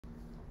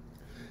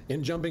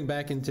And jumping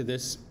back into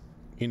this,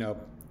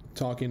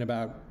 talking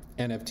about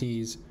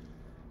NFTs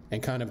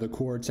and kind of the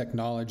core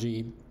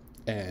technology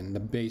and the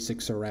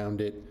basics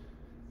around it,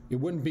 it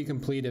wouldn't be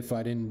complete if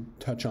I didn't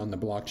touch on the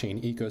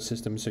blockchain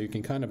ecosystem so you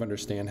can kind of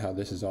understand how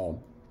this is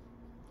all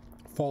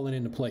fallen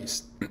into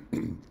place.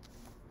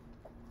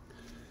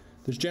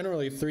 There's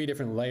generally 3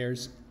 different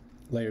layers: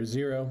 layer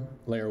 0,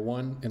 layer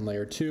 1, and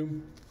layer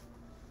 2.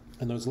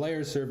 And those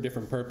layers serve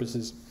different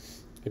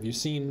purposes. If you've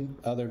seen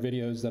other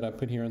videos that I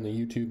put here on the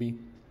YouTube,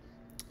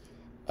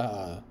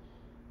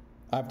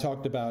 I've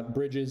talked about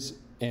bridges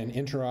and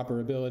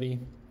interoperability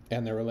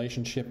and their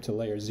relationship to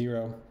layer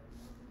 0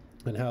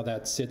 and how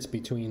that sits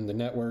between the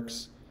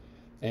networks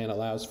and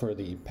allows for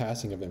the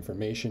passing of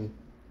information.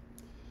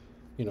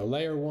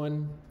 Layer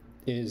 1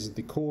 is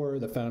the core,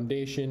 the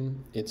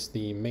foundation. It's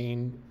the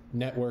main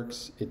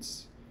networks.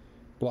 It's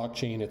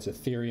blockchain, it's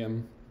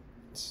Ethereum,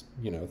 it's,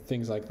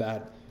 things like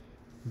that.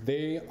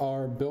 They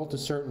are built a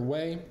certain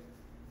way.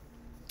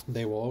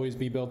 They will always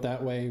be built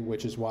that way,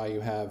 which is why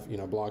you have,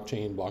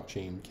 blockchain,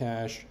 blockchain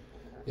cash,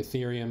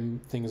 Ethereum,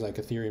 things like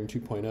Ethereum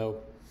 2.0.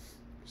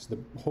 So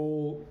the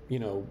whole,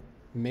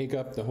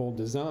 makeup, the whole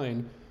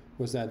design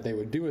was that they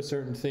would do a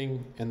certain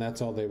thing and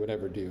that's all they would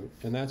ever do.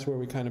 And that's where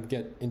we kind of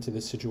get into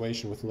this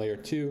situation with layer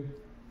 2,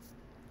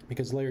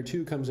 because layer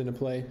 2 comes into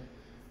play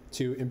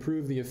to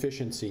improve the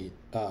efficiency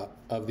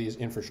of these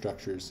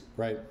infrastructures,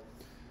 right?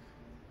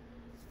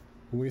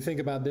 When we think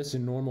about this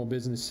in normal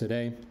business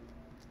today,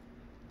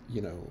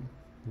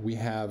 we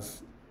have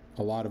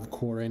a lot of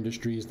core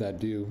industries that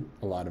do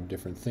a lot of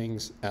different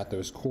things. At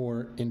those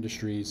core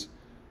industries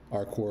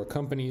are core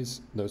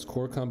companies. Those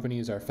core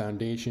companies are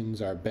foundations,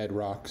 are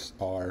bedrocks,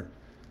 are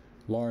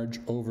large,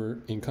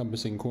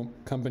 over-encompassing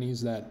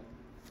companies that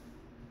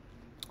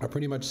are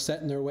pretty much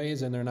set in their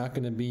ways, and they're not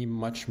going to be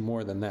much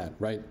more than that,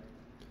 right?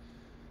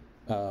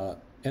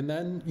 And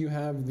then you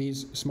have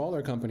these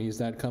smaller companies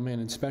that come in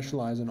and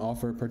specialize and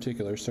offer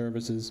particular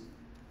services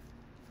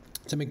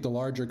to make the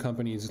larger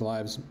companies'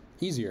 lives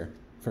easier,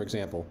 for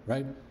example,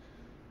 right?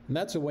 And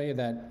that's a way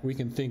that we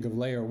can think of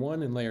layer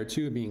 1 and layer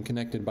 2 being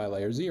connected by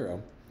layer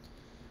 0.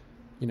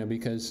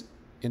 Because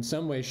in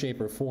some way,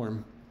 shape, or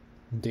form,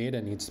 data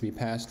needs to be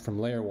passed from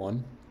layer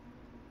 1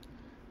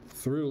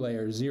 through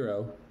layer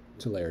 0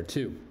 to layer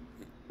 2.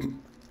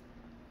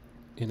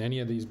 In any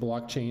of these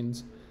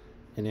blockchains,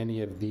 in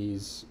any of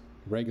these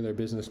regular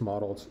business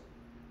models,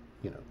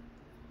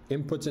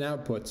 inputs and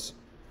outputs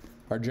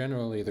are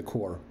generally the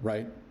core,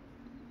 right?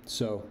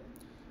 So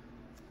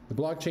the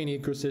blockchain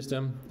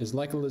ecosystem is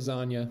like a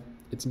lasagna.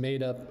 It's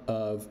made up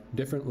of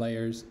different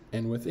layers,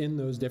 and within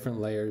those different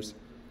layers,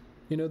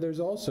 there's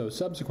also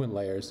subsequent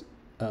layers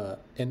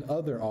and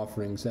other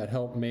offerings that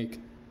help make,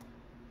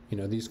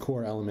 these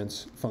core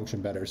elements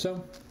function better.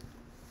 So,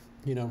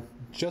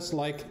 just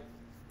like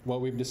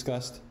what we've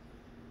discussed,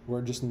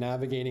 we're just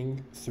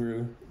navigating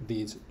through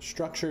these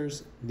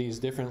structures, these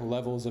different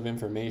levels of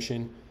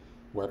information.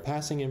 We're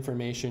passing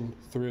information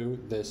through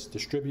this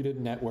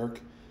distributed network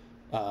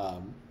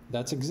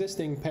that's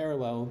existing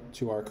parallel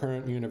to our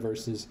current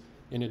universes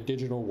in a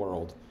digital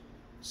world.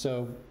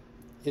 So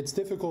it's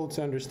difficult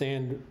to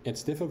understand,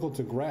 it's difficult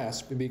to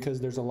grasp,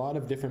 because there's a lot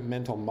of different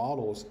mental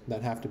models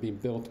that have to be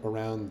built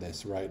around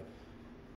this, right?